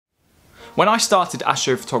When I started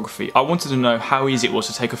astrophotography, I wanted to know how easy it was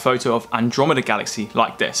to take a photo of Andromeda Galaxy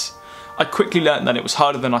like this. I quickly learned that it was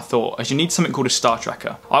harder than I thought, as you need something called a star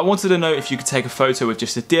tracker. I wanted to know if you could take a photo with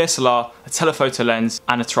just a DSLR, a telephoto lens,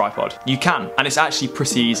 and a tripod. You can, and it's actually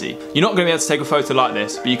pretty easy. You're not going to be able to take a photo like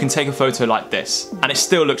this, but you can take a photo like this, and it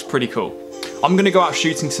still looks pretty cool. I'm going to go out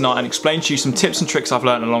shooting tonight and explain to you some tips and tricks I've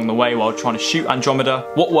learned along the way while trying to shoot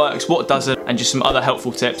Andromeda, what works, what doesn't, and just some other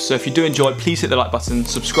helpful tips. So if you do enjoy, please hit the like button,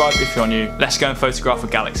 subscribe if you're new. Let's go and photograph a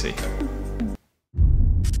galaxy.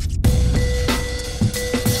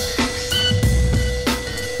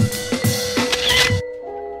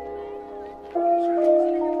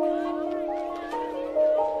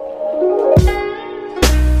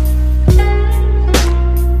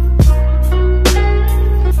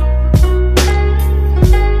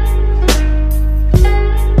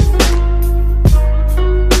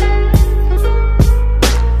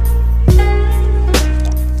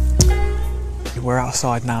 We're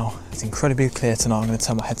outside now. It's incredibly clear tonight. I'm going to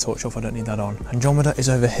turn my head torch off, I don't need that on. Andromeda is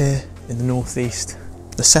over here in the northeast.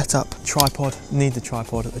 The setup, tripod, need the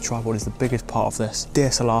tripod. The tripod is the biggest part of this.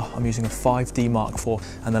 DSLR, I'm using a 5D Mark IV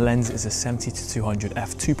and the lens is a 70-200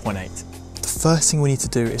 f2.8. The first thing we need to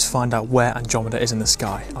do is find out where Andromeda is in the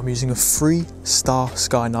sky. I'm using a free star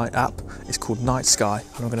sky night app. It's called Night Sky,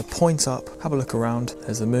 and I'm going to point up, have a look around.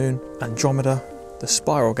 There's the moon, Andromeda, the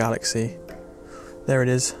spiral galaxy. There it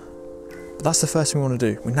is. That's the first thing we want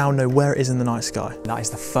to do. We now know where it is in the night sky. That is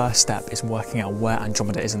the first step, is working out where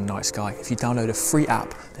Andromeda is in the night sky. If you download a free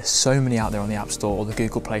app, there's so many out there on the App Store or the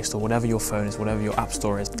Google Play Store, whatever your phone is, whatever your App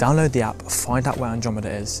Store is. Download the app, find out where Andromeda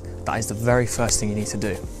is. That is the very first thing you need to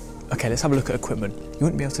do. Okay, let's have a look at equipment. You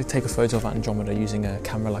wouldn't be able to take a photo of Andromeda using a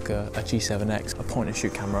camera like a G7X, a point and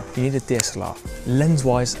shoot camera. You need a DSLR.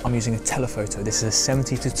 Lens-wise, I'm using a telephoto. This is a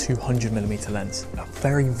 70-200mm lens. A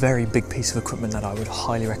very, very big piece of equipment that I would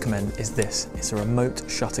highly recommend is this. It's a remote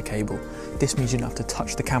shutter cable. This means you don't have to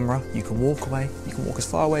touch the camera. You can walk away, you can walk as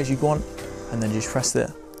far away as you want, and then just press it,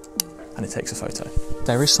 and it takes a photo.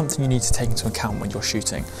 There is something you need to take into account when you're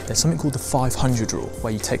shooting. There's something called the 500 rule,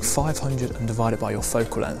 where you take 500 and divide it by your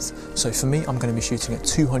focal length. So for me, I'm going to be shooting at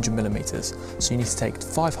 200mm. So you need to take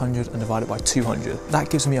 500 and divide it by 200. That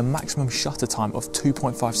gives me a maximum shutter time of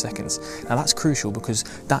 2.5 seconds. Now that's crucial because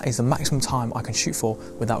that is the maximum time I can shoot for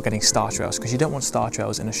without getting star trails, because you don't want star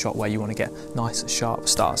trails in a shot where you want to get nice sharp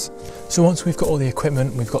stars. So once we've got all the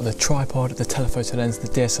equipment, we've got the tripod, the telephoto lens, the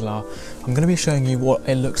DSLR, I'm going to be showing you what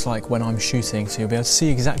it looks like when I'm shooting, so you'll be able to see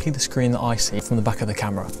exactly the screen that I see from the back of the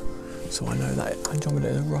camera. So I know that Andromeda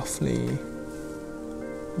is roughly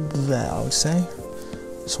there, I would say.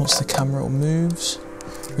 So once the camera moves,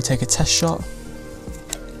 we take a test shot.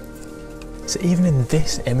 So even in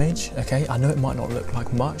this image, okay, I know it might not look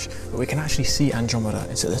like much, but we can actually see Andromeda.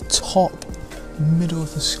 It's at the top middle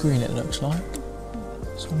of the screen, it looks like.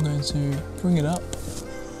 So I'm going to bring it up.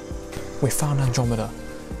 We found Andromeda.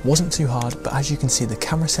 Wasn't too hard, but as you can see, the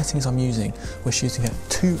camera settings I'm using, we're shooting at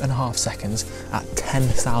 2.5 seconds at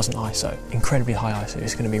 10,000 ISO. Incredibly high ISO,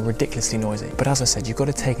 it's going to be ridiculously noisy. But as I said, you've got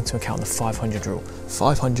to take into account the 500 rule.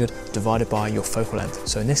 500 divided by your focal length.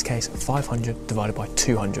 So in this case, 500 divided by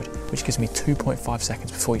 200, which gives me 2.5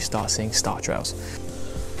 seconds before you start seeing star trails.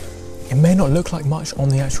 It may not look like much on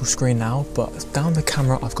the actual screen now, but down the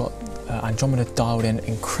camera, I've got Andromeda dialed in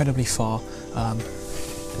incredibly far.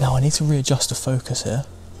 Now I need to readjust the focus here.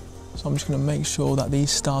 So I'm just going to make sure that these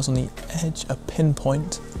stars on the edge are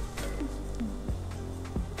pinpoint.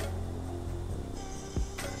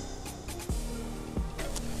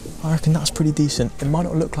 I reckon that's pretty decent. It might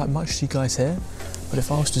not look like much to you guys here, but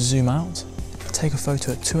if I was to zoom out, take a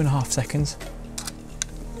photo at 2.5 seconds,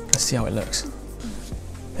 let's see how it looks.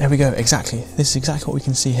 There we go, exactly. This is exactly what we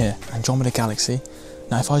can see here, Andromeda Galaxy.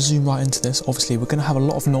 Now if I zoom right into this, obviously we're going to have a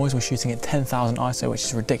lot of noise. We're shooting at 10,000 ISO, which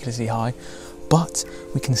is ridiculously high. But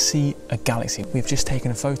we can see a galaxy. We've just taken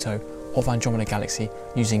a photo of Andromeda Galaxy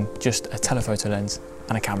using just a telephoto lens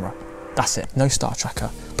and a camera. That's it, no star tracker.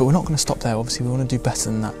 But we're not going to stop there, obviously we want to do better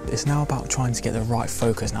than that. It's now about trying to get the right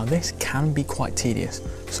focus. Now this can be quite tedious,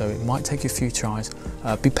 so it might take you a few tries.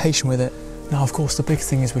 Be patient with it. Now of course the big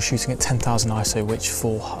thing is we're shooting at 10,000 ISO, which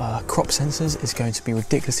for crop sensors is going to be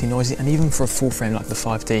ridiculously noisy, and even for a full frame like the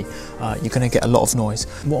 5D, you're going to get a lot of noise.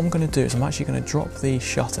 What I'm going to do is I'm actually going to drop the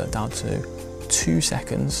shutter down to 2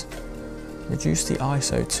 seconds, reduce the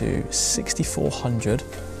ISO to 6400.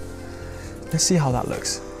 Let's see how that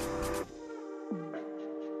looks.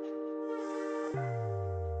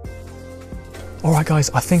 Alright guys,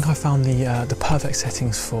 I think I found the perfect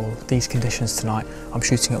settings for these conditions tonight. I'm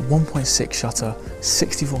shooting at 1.6 shutter,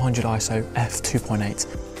 6400 ISO, f2.8.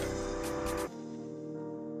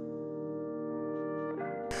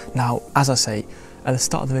 Now, as I say, at the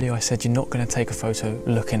start of the video I said you're not going to take a photo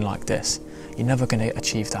looking like this. You're never going to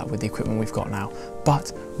achieve that with the equipment we've got now,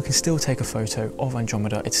 but we can still take a photo of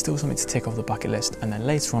Andromeda. It's still something to tick off the bucket list, and then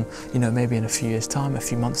later on, you know, maybe in a few years time, a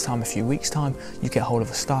few months time, a few weeks time, you get hold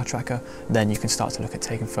of a star tracker, then you can start to look at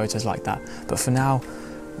taking photos like that. But for now,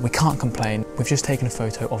 we can't complain. We've just taken a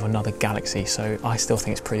photo of another galaxy, so I still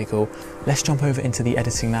think it's pretty cool. Let's jump over into the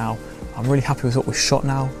editing now. I'm really happy with what we've shot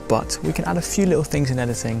now, but we can add a few little things in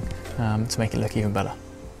editing to make it look even better.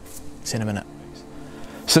 See you in a minute.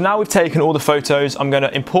 So now we've taken all the photos, I'm going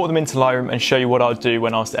to import them into Lightroom and show you what I'll do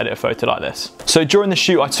when I was to edit a photo like this. So during the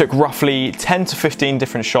shoot I took roughly 10 to 15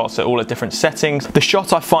 different shots all at different settings. The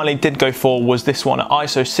shot I finally did go for was this one at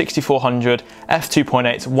ISO 6400,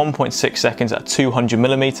 f2.8, 1.6 seconds at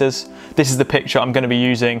 200mm. This is the picture I'm going to be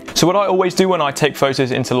using. So what I always do when I take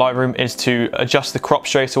photos into Lightroom is to adjust the crop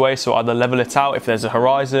straight away, so either level it out if there's a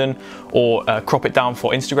horizon or crop it down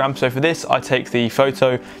for Instagram. So for this I take the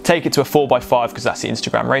photo, take it to a 4:5 because that's the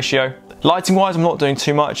Instagram ratio. Lighting wise, I'm not doing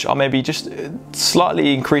too much. I'll maybe just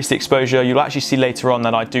slightly increase the exposure. You'll actually see later on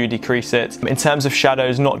that I do decrease it. In terms of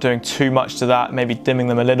shadows, not doing too much to that, maybe dimming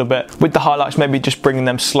them a little bit. With the highlights, maybe just bringing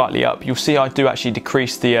them slightly up. You'll see I do actually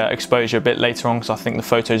decrease the exposure a bit later on because I think the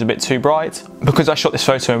photo is a bit too bright. Because I shot this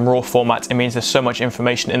photo in RAW format, it means there's so much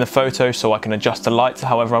information in the photo, so I can adjust the light to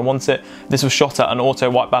however I want it. This was shot at an auto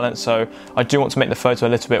white balance, so I do want to make the photo a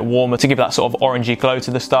little bit warmer to give that sort of orangey glow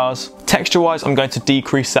to the stars. Texture wise, I'm going to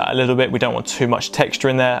decrease that a little bit. We don't want too much texture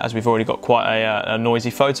in there as we've already got quite a noisy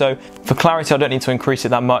photo. For clarity, I don't need to increase it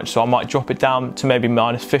that much, so I might drop it down to maybe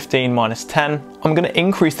 -15, -10. I'm going to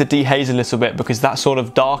increase the dehaze a little bit because that sort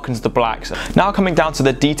of darkens the blacks. Now coming down to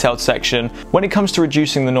the detailed section, when it comes to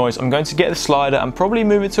reducing the noise, I'm going to get the slider and probably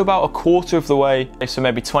move it to about 1/4 of the way, so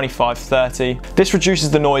maybe 25, 30. This reduces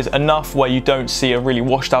the noise enough where you don't see a really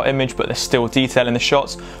washed out image, but there's still detail in the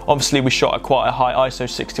shots. Obviously we shot at quite a high ISO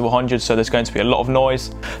 6400, so there's going to be a lot of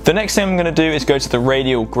noise. The next thing I'm going to do is go to the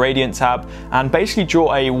radial gradient tab and basically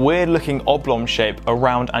draw a weird looking oblong shape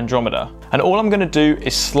around Andromeda. And all I'm going to do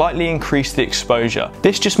is slightly increase the exposure.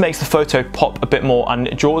 This just makes the photo pop a bit more and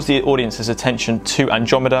it draws the audience's attention to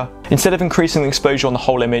Andromeda. Instead of increasing the exposure on the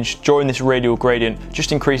whole image, drawing this radial gradient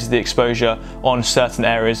just increases the exposure on certain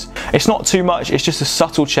areas. It's not too much, it's just a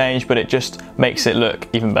subtle change, but it just makes it look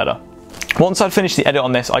even better. Once I'd finished the edit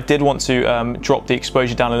on this, I did want to drop the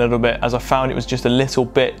exposure down a little bit as I found it was just a little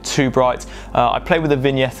bit too bright. I played with the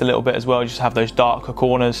vignette a little bit as well, just to have those darker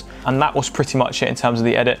corners, and that was pretty much it in terms of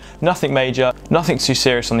the edit. Nothing major, nothing too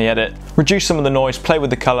serious on the edit. Reduce some of the noise, play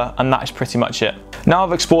with the colour, and that is pretty much it. Now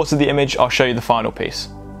I've exported the image, I'll show you the final piece.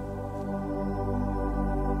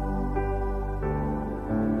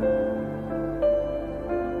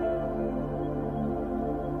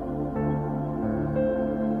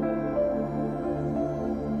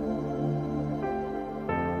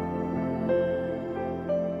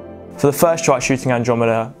 For the first try shooting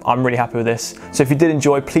Andromeda, I'm really happy with this. So if you did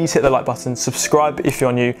enjoy, please hit the like button, subscribe if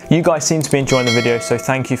you're new. You guys seem to be enjoying the video, so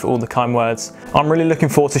thank you for all the kind words. I'm really looking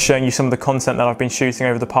forward to showing you some of the content that I've been shooting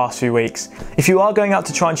over the past few weeks. If you are going out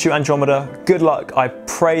to try and shoot Andromeda, good luck. I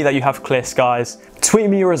pray that you have clear skies. Tweet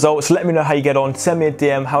me your results, let me know how you get on, send me a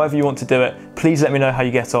DM, however you want to do it. Please let me know how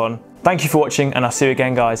you get on. Thank you for watching, and I'll see you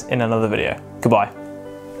again guys in another video. Goodbye.